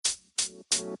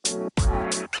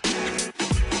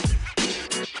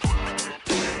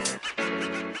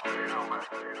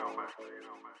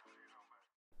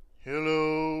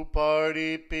Hello,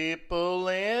 party people,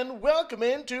 and welcome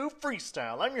into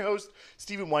Freestyle. I'm your host,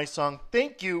 Stephen Weissong.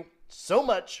 Thank you so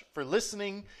much for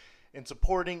listening and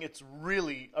supporting. It's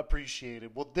really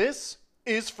appreciated. Well, this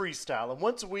is Freestyle, and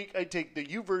once a week I take the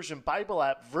YouVersion Bible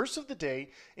app verse of the day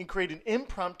and create an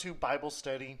impromptu Bible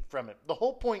study from it. The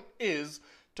whole point is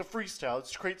to freestyle.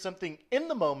 It's to create something in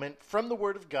the moment from the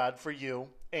Word of God for you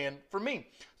and for me.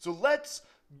 So let's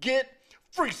get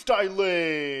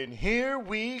freestyling. Here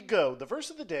we go. The verse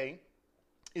of the day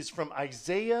is from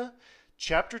Isaiah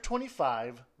chapter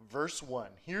 25, verse 1.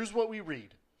 Here's what we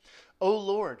read. O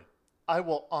Lord, I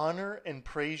will honor and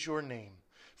praise your name,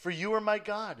 for you are my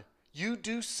God. You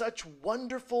do such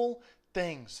wonderful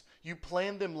things. You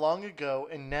planned them long ago,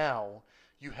 and now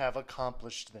you have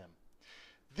accomplished them.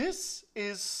 This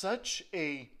is such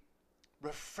a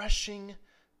refreshing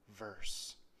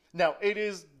verse. Now, it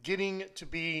is getting to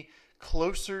be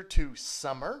closer to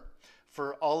summer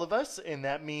for all of us, and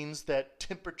that means that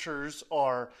temperatures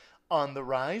are on the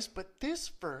rise. But this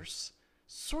verse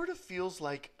sort of feels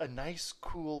like a nice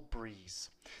cool breeze.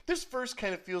 This verse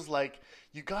kind of feels like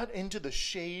you got into the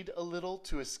shade a little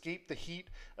to escape the heat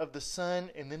of the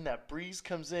sun, and then that breeze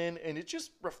comes in, and it's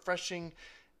just refreshing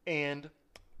and,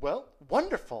 well,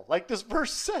 wonderful. Like this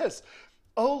verse says,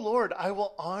 "Oh Lord, I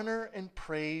will honor and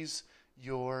praise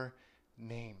your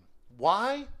name."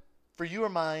 Why? For you are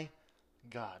my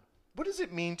God. What does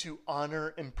it mean to honor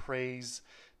and praise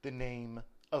the name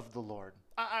of the Lord?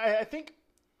 I think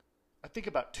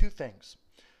about two things.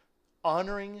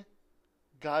 Honoring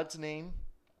God's name,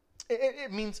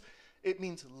 it means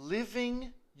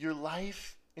living your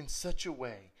life in such a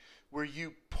way where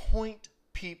you point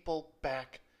people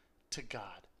back to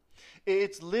God.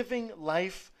 It's living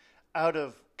life out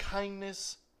of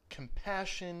kindness,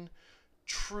 compassion,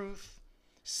 truth,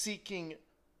 seeking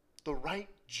the right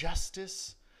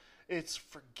justice. It's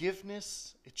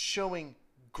forgiveness. It's showing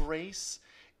grace.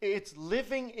 It's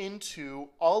living into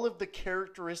all of the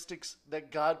characteristics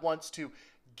that God wants to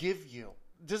give you.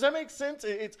 Does that make sense?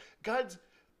 It's God's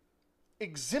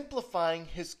exemplifying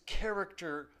his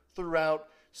character throughout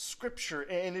Scripture,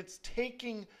 and it's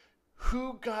taking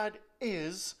who God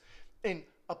is and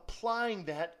applying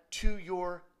that to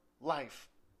your life.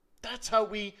 That's how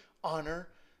we honor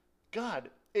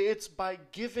God. It's by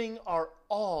giving our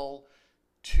all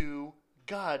to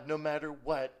God, no matter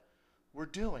what we're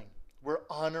doing. We're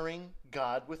honoring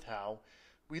God with how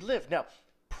we live. Now,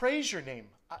 praise your name.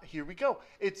 Here we go.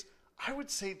 I would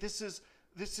say this is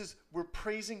we're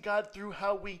praising God through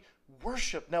how we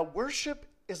worship. Now, worship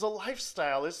is a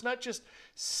lifestyle. It's not just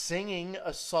singing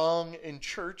a song in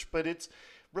church, but it's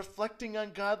reflecting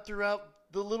on God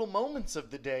throughout the little moments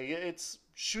of the day. It's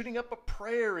shooting up a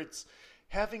prayer. It's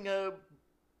having a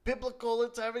biblical,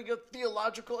 it's having a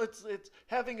theological, it's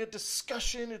having a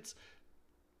discussion, it's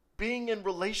being in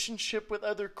relationship with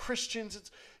other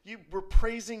Christians. We're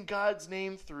praising God's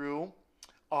name through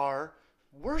our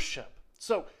worship.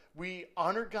 So we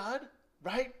honor God,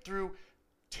 right, through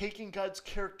taking God's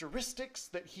characteristics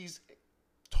that he's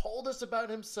told us about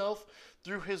himself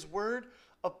through his word,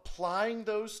 applying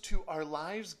those to our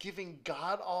lives, giving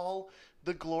God all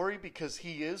the glory because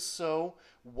he is so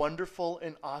wonderful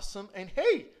and awesome. And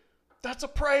hey, that's a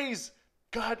praise.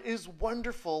 God is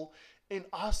wonderful and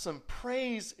awesome.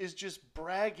 Praise is just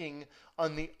bragging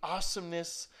on the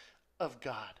awesomeness of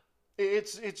God.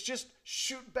 It's just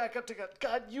shoot back up to God.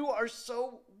 God, you are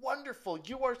so wonderful.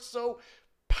 You are so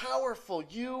powerful.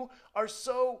 You are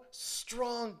so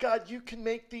strong. God, you can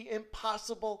make the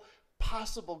impossible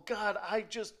possible. God, I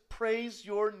just praise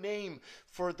your name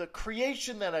for the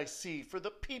creation that I see, for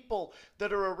the people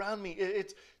that are around me.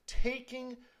 It's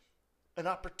taking an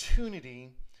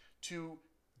opportunity to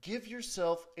give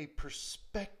yourself a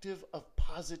perspective of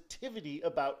positivity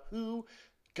about who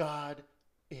God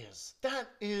is. That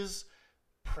is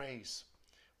praise.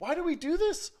 Why do we do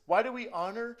this? Why do we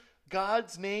honor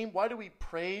God's name? Why do we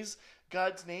praise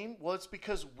God's name? Well, it's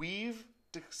because we've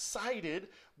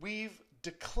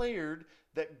declared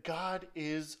that God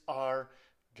is our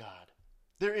God.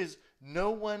 There is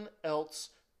no one else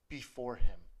before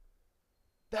him.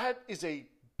 That is a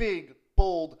big,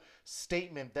 bold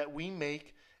statement that we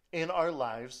make in our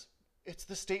lives. It's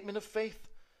the statement of faith.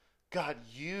 God,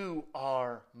 you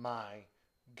are my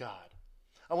God.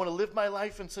 I want to live my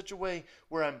life in such a way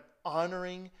where I'm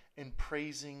honoring and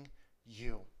praising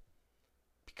you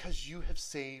because you have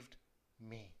saved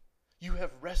me. You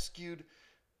have rescued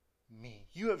me.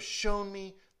 You have shown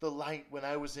me the light when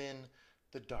I was in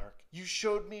the dark. You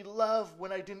showed me love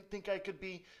when I didn't think I could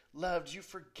be loved. You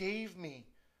forgave me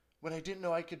when I didn't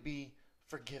know I could be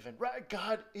forgiven. Right?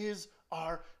 God is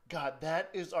our God. That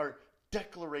is our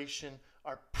declaration,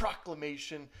 our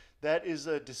proclamation. That is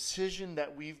a decision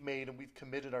that we've made, and we've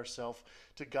committed ourselves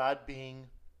to God being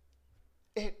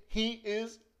it. He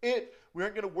is it. We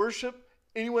aren't going to worship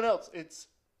anyone else. It's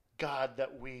God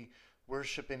that we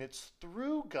worship, and it's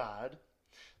through God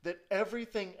that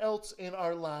everything else in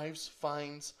our lives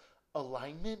finds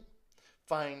alignment,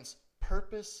 finds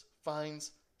purpose,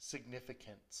 finds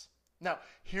significance. Now,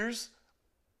 here's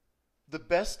the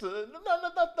best,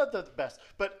 not the best,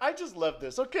 but I just love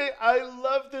this, okay? I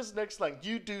love this next line.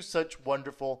 You do such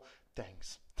wonderful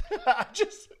things.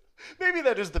 Maybe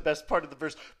that is the best part of the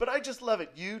verse, but I just love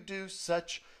it. You do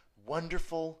such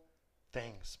wonderful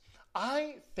things.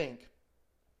 I think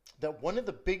that one of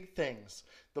the big things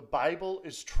the Bible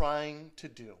is trying to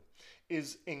do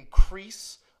is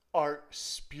increase our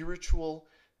spiritual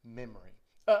memory.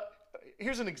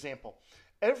 Here's an example.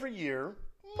 Every year,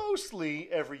 mostly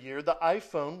every year, the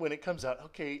iPhone, when it comes out,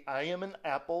 okay, I am an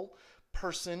Apple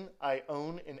person. I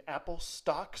own an Apple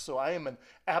stock, so I am an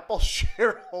Apple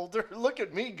shareholder. Look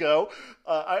at me go.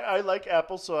 I like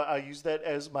Apple, so I use that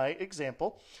as my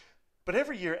example. But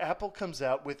every year, Apple comes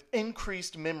out with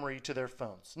increased memory to their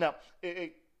phones. Now,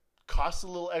 it costs a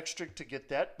little extra to get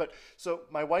that. But so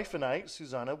my wife and I,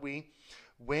 Susanna, we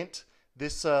went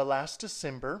this last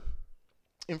December.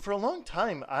 And for a long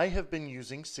time, I have been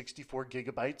using 64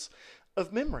 gigabytes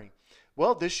of memory.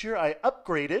 Well, this year I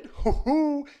upgraded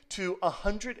to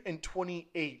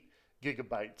 128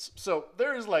 gigabytes. So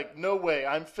there is like no way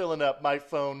I'm filling up my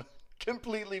phone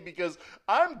completely because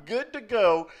I'm good to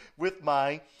go with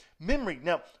my memory.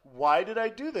 Now, why did I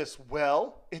do this?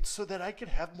 Well, it's so that I could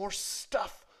have more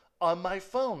stuff on my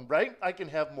phone, right? I can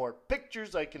have more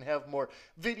pictures, I can have more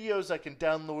videos, I can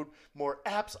download more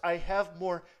apps. I have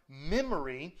more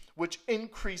memory, which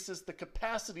increases the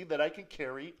capacity that I can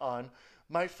carry on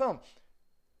my phone.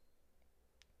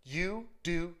 You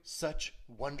do such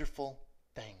wonderful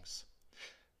things.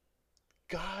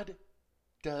 God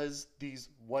does these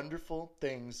wonderful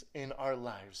things in our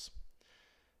lives,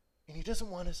 and He doesn't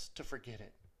want us to forget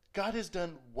it. God has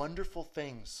done wonderful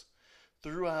things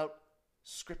throughout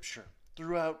Scripture,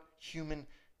 throughout human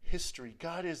history.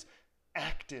 God is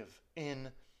active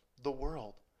in the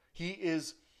world. He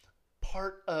is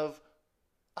part of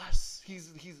us.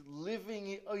 He's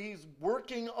living, He's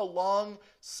working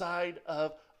alongside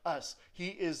of us. He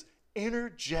is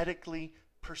energetically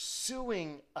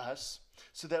pursuing us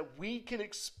so that we can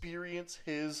experience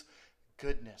His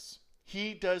goodness.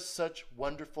 He does such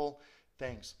wonderful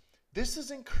things. This is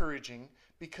encouraging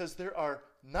because there are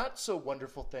not so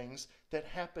wonderful things that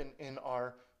happen in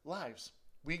our lives.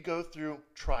 We go through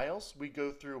trials, we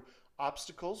go through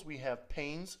obstacles, we have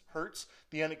pains, hurts,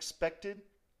 the unexpected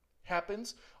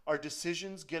happens. Our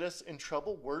decisions get us in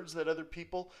trouble. Words that other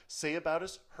people say about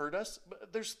us hurt us.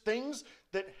 There's things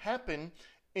that happen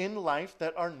in life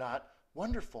that are not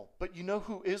wonderful. But you know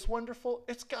who is wonderful?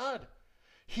 It's God.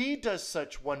 He does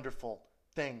such wonderful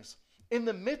things. In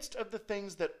the midst of the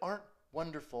things that aren't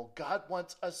wonderful, God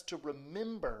wants us to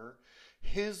remember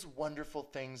His wonderful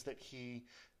things that He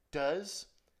does,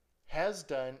 has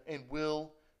done, and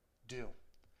will do.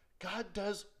 God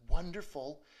does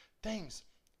wonderful things.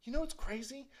 You know what's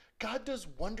crazy? God does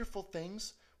wonderful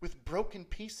things with broken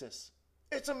pieces.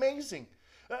 It's amazing.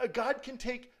 God can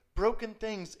take broken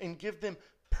things and give them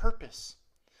purpose.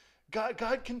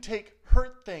 God can take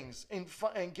hurt things and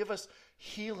give us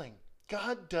healing.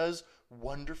 God does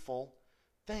wonderful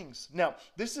things. Now,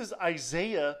 this is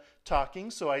Isaiah talking.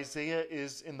 So Isaiah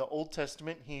is in the Old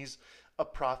Testament. He's a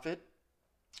prophet.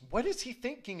 What is he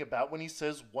thinking about when he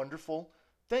says wonderful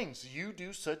things? You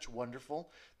do such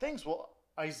wonderful things. Well,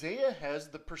 Isaiah has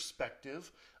the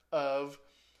perspective of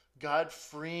God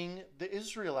freeing the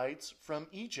Israelites from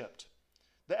Egypt.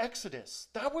 The Exodus.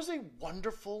 That was a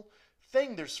wonderful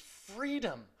thing. There's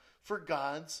freedom for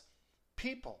God's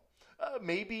people.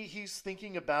 Maybe he's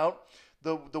thinking about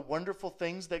the wonderful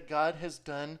things that God has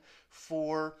done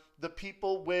for the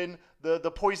people when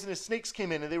the poisonous snakes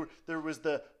came in, and there was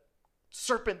the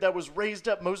serpent that was raised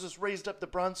up. Moses raised up the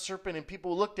bronze serpent, and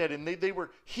people looked at it, and they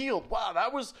were healed. Wow,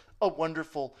 that was a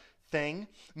wonderful thing.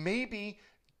 Maybe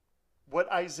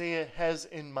what Isaiah has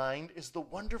in mind is the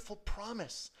wonderful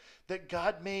promise that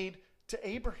God made to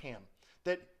Abraham,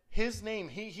 that his name,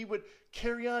 he would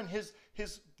carry on, his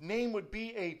name would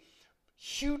be a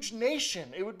huge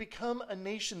nation. It would become a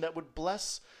nation that would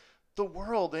bless the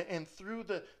world. And through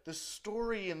the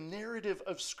story and narrative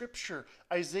of Scripture,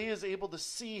 Isaiah is able to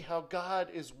see how God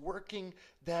is working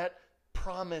that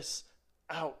promise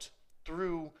out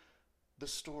through the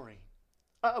story.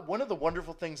 One of the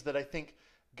wonderful things that I think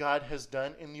God has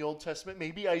done in the Old Testament,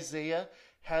 maybe Isaiah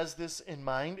has this in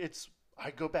mind. I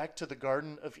go back to the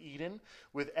Garden of Eden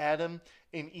with Adam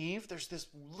and Eve. There's this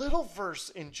little verse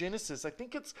in Genesis. I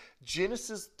think it's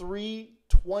Genesis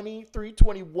 3:20,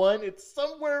 3:21. It's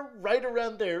somewhere right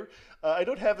around there. I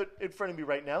don't have it in front of me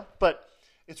right now, but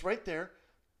it's right there.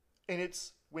 And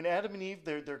it's when Adam and Eve,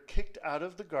 they're kicked out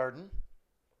of the garden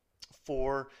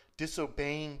for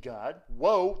disobeying God.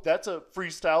 Whoa, that's a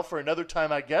freestyle for another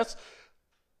time, I guess.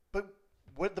 But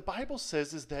what the Bible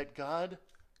says is that God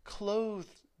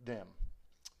clothed them,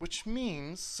 which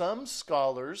means some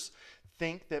scholars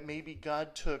think that maybe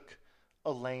God took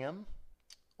a lamb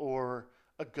or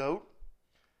a goat,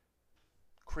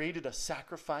 created a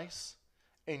sacrifice,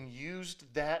 and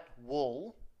used that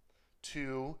wool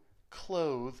to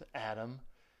clothe Adam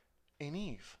and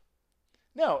Eve.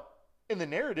 Now, in the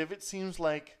narrative, it seems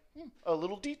like a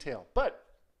little detail, but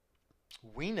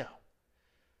we know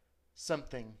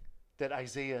something that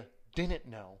Isaiah didn't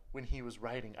know when he was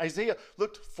writing. Isaiah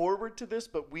looked forward to this,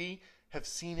 but we have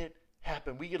seen it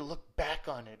happen. We get to look back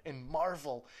on it and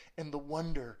marvel in the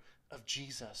wonder of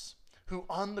Jesus, who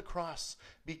on the cross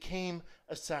became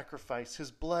a sacrifice.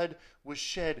 His blood was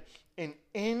shed, and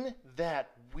in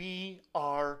that we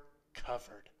are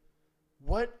covered.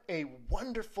 What a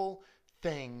wonderful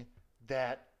thing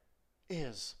that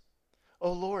is.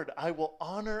 Oh Lord, I will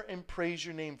honor and praise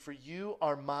your name, for you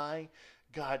are my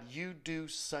God. You do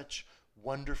such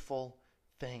wonderful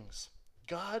things.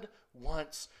 God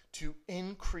wants to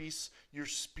increase your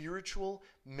spiritual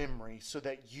memory so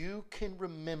that you can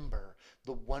remember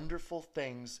the wonderful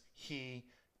things he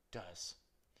does.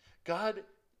 God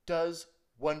does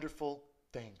wonderful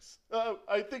things.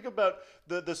 I think about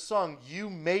the song, You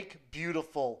Make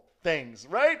Beautiful Things,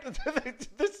 right?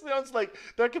 This sounds like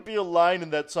that could be a line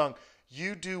in that song.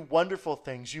 You do wonderful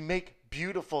things. You make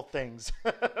beautiful things.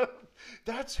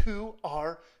 That's who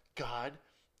our God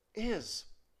is.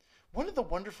 One of the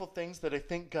wonderful things that I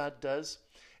think God does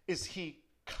is he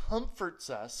comforts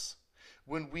us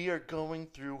when we are going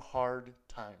through hard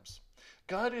times.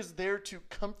 God is there to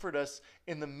comfort us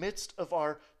in the midst of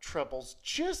our troubles,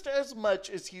 just as much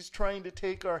as he's trying to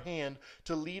take our hand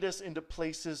to lead us into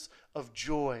places of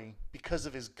joy because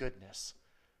of his goodness.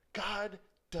 God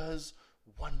does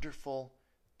wonderful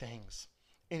things.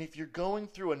 And if you're going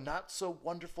through a not so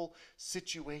wonderful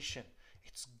situation,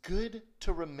 it's good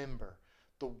to remember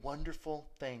the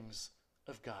wonderful things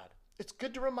of God. It's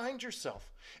good to remind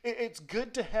yourself. It's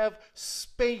good to have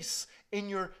space in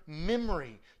your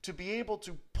memory to be able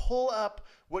to pull up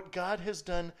what God has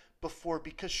done before,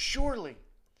 because surely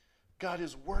God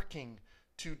is working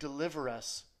to deliver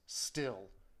us still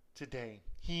today.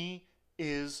 He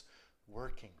is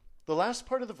working. The last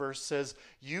part of the verse says,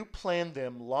 you planned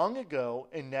them long ago,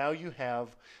 and now you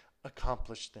have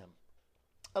accomplished them.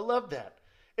 I love that.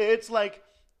 It's like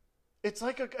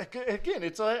a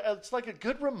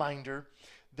good reminder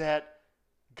that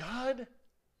God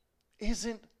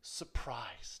isn't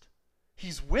surprised.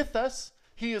 He's with us.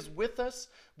 He is with us.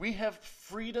 We have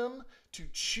freedom to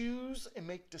choose and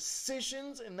make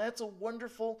decisions, and that's a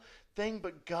wonderful thing.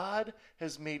 But God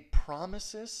has made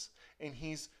promises, and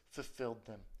he's fulfilled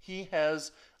them. He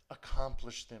has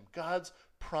accomplished them. God's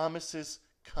promises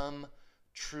come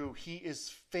true. He is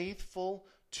faithful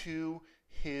to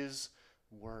his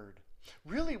word.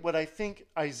 Really, what I think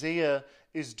Isaiah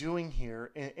is doing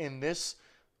here in this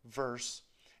verse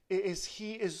is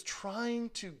he is trying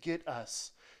to get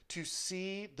us to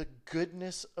see the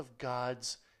goodness of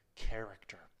God's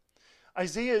character.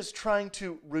 Isaiah is trying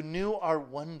to renew our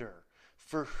wonder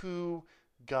for who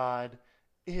God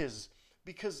is,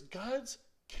 because God's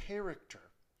character,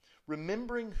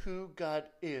 remembering who God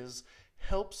is,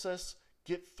 helps us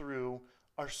get through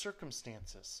our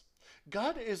circumstances.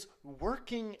 God is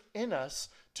working in us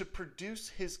to produce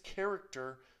his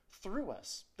character through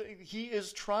us. He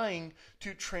is trying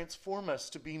to transform us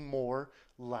to be more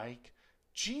like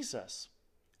Jesus.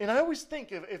 And I always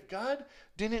think if God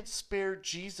didn't spare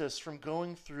Jesus from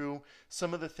going through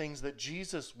some of the things that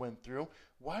Jesus went through,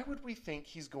 why would we think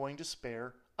he's going to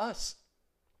spare us?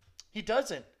 He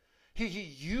doesn't. He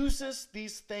uses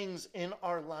these things in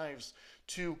our lives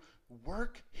to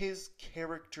work his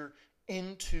character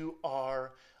into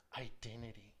our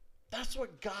identity. That's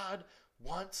what God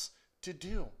wants to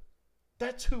do.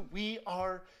 That's who we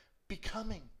are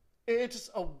becoming. It's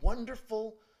a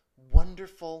wonderful,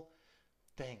 wonderful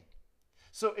thing.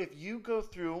 So if you go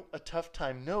through a tough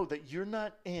time, know that you're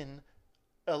not in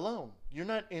alone. You're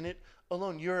not in it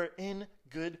alone. You're in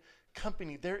good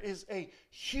company. There is a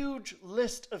huge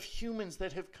list of humans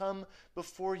that have come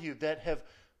before you that have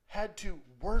had to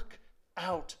work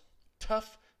out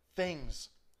tough things,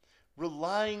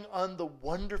 relying on the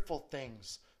wonderful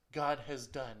things God has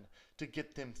done to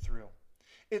get them through.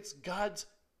 It's God's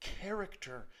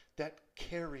character that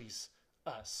carries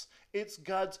us. It's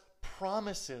God's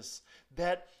promises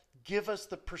that give us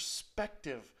the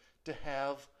perspective to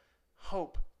have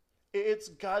hope. It's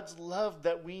God's love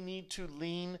that we need to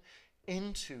lean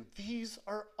into. These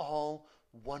are all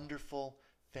wonderful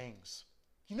things.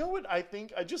 You know what I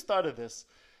think? I just thought of this.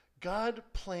 God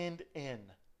planned in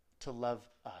to love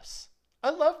us.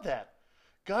 I love that.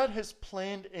 God has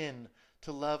planned in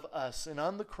to love us. And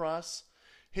on the cross,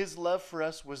 his love for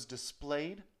us was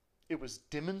displayed. It was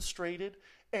demonstrated.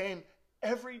 And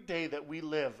every day that we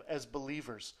live as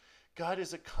believers, God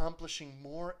is accomplishing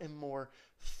more and more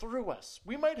through us.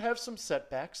 We might have some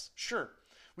setbacks, sure.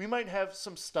 We might have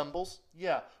some stumbles.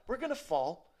 Yeah, we're going to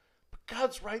fall. But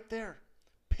God's right there,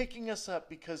 picking us up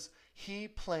because he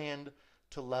planned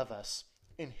to love us.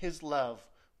 And his love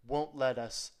won't let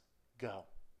us go.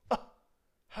 Oh,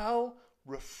 how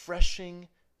refreshing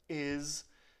is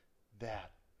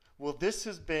that? Well, this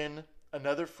has been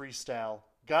another freestyle.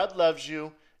 God loves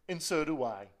you, and so do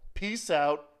I. Peace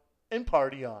out and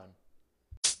party on.